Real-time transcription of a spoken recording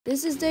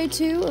This is day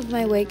 2 of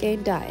my weight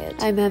gain diet.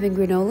 I'm having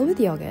granola with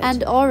yogurt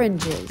and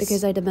oranges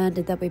because I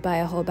demanded that we buy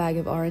a whole bag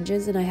of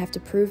oranges and I have to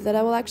prove that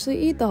I will actually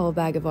eat the whole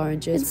bag of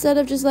oranges instead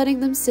of just letting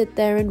them sit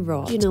there and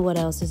rot. Do you know what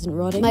else isn't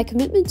rotting? My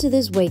commitment to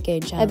this weight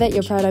gain challenge. I bet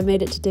you're proud I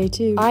made it to day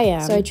 2. I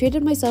am. So I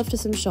treated myself to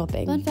some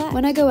shopping. Fun fact.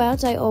 When I go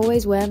out, I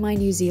always wear my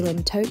New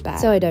Zealand tote bag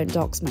so I don't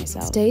dox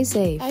myself. Stay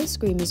safe. Ice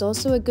cream is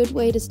also a good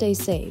way to stay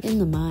safe in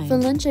the mind. For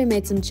lunch, I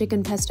made some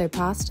chicken pesto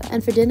pasta,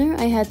 and for dinner,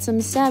 I had some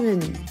salmon,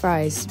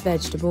 fries,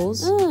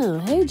 vegetables. Oh,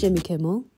 hey Jimmy Kimmel.